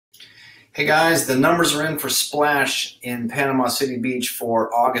Hey guys, the numbers are in for Splash in Panama City Beach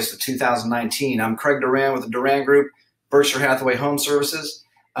for August of 2019. I'm Craig Duran with the Duran Group, Berkshire Hathaway Home Services.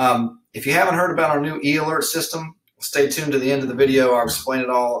 If you haven't heard about our new e-alert system, stay tuned to the end of the video. I'll explain it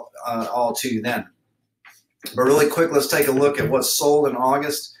all to you then. But really quick, let's take a look at what's sold in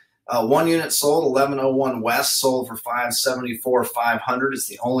August. One unit sold, 1101 West, sold for $574,500. It's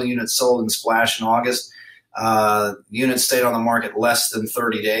the only unit sold in Splash in August. Unit stayed on the market less than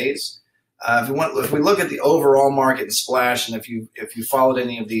 30 days. If we look at the overall market in Splash, and if you followed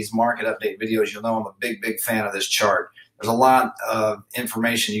any of these market update videos, you'll know I'm a big fan of this chart. There's a lot of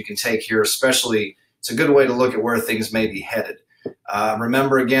information you can take here, especially it's a good way to look at where things may be headed.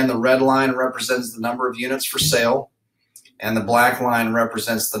 Remember, again, the red line represents the number of units for sale, and the black line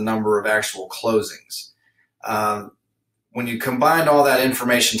represents the number of actual closings. When you combine all that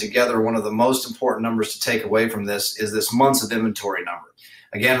information together, one of the most important numbers to take away from this is this months of inventory number.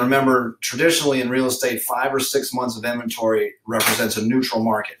 Again, remember, traditionally in real estate, 5 or 6 months of inventory represents a neutral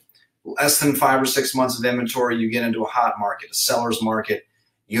market. Less than 5 or 6 months of inventory, you get into a hot market, a seller's market.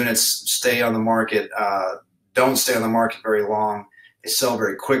 Units stay on the market, don't stay on the market very long. They sell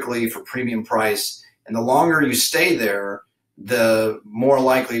very quickly for premium price. And the longer you stay there, the more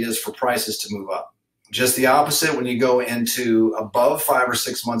likely it is for prices to move up. Just the opposite, when you go into above 5 or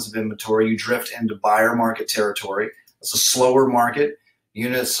 6 months of inventory, you drift into buyer market territory. It's a slower market.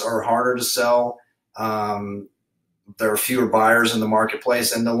 Units are harder to sell. There are fewer buyers in the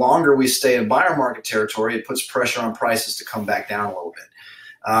marketplace. And the longer we stay in buyer market territory, it puts pressure on prices to come back down a little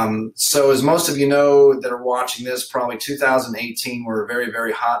bit. So as most of you know that are watching this, probably 2018 were a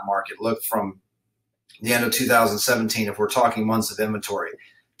very hot market. Look from the end of 2017, if we're talking months of inventory,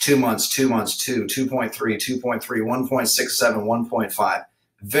 2 months, 2 months, 2, 2.3, 2.3, 1.67, 1.5.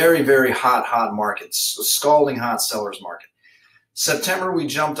 Very hot markets, a scalding hot seller's market. September, we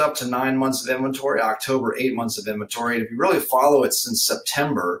jumped up to 9 months of inventory. October, 8 months of inventory. And if you really follow it since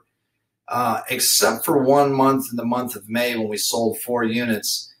September, except for 1 month in the month of May when we sold 4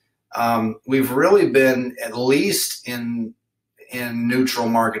 units, we've really been at least in neutral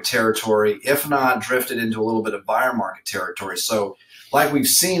market territory, if not drifted into a little bit of buyer market territory. So like we've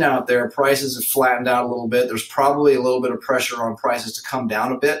seen out there, prices have flattened out a little bit. There's probably a little bit of pressure on prices to come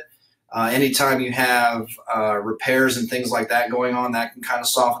down a bit. Anytime you have repairs and things like that going on, that can kind of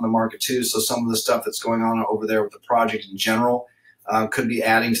soften the market too. So some of the stuff that's going on over there with the project in general could be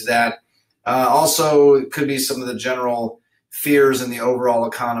adding to that. Also, it could be some of the general fears in the overall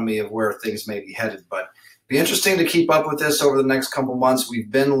economy of where things may be headed. But be interesting to keep up with this over the next couple months.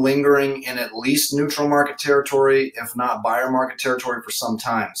 We've been lingering in at least neutral market territory, if not buyer market territory, for some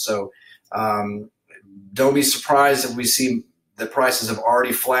time. So don't be surprised if we see the prices have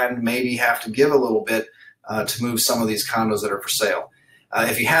already flattened, maybe have to give a little bit to move some of these condos that are for sale.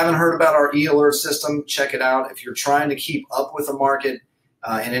 If you haven't heard about our e-alert system, check it out. If you're trying to keep up with the market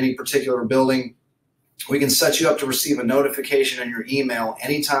in any particular building, we can set you up to receive a notification in your email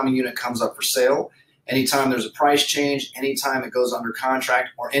anytime a unit comes up for sale, anytime there's a price change, anytime it goes under contract,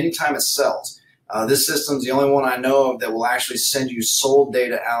 or anytime it sells. This system's the only one I know of that will actually send you sold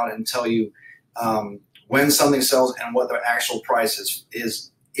data out and tell you when something sells and what the actual price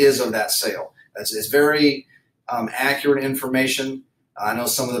is of that sale. It's very accurate information. I know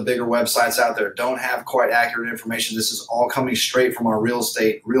some of the bigger websites out there don't have quite accurate information. This is all coming straight from our real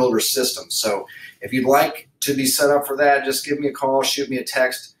estate realtor system. So if you'd like to be set up for that, just give me a call, shoot me a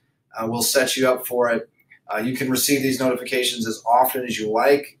text. We'll set you up for it. You can receive these notifications as often as you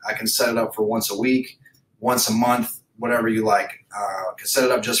like. I can set it up for once a week, once a month, whatever you like. I can set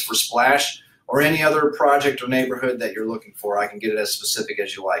it up just for Splash or any other project or neighborhood that you're looking for. I can get it as specific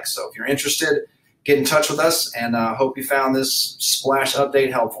as you like. So if you're interested, get in touch with us, and hope you found this Splash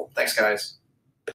update helpful. Thanks, guys.